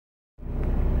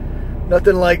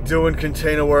Nothing like doing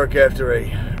container work after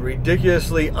a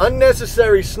ridiculously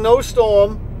unnecessary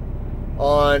snowstorm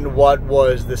on what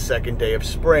was the second day of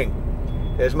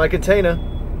spring. There's my container.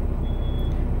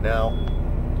 Now,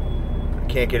 I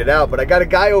can't get it out, but I got a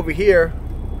guy over here.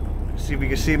 Let's see if we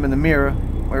can see him in the mirror.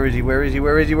 Where is he? Where is he?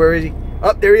 Where is he? Where is he?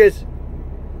 Oh, there he is.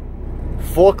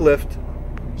 Forklift,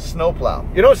 snowplow.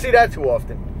 You don't see that too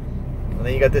often. And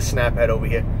then you got this snap head over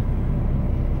here.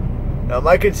 Now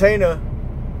my container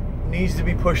needs to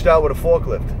be pushed out with a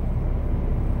forklift.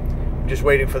 I'm just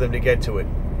waiting for them to get to it.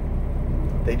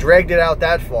 They dragged it out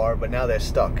that far, but now they're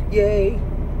stuck. Yay!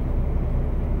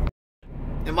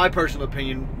 In my personal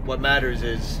opinion, what matters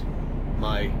is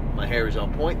my hair is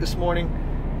on point this morning.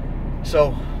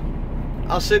 So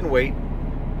I'll sit and wait.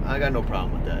 I got no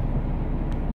problem with that.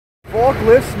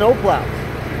 Forklift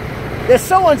snowplows. They're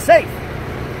so unsafe.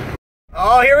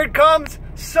 Oh, here it comes.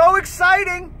 So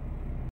exciting.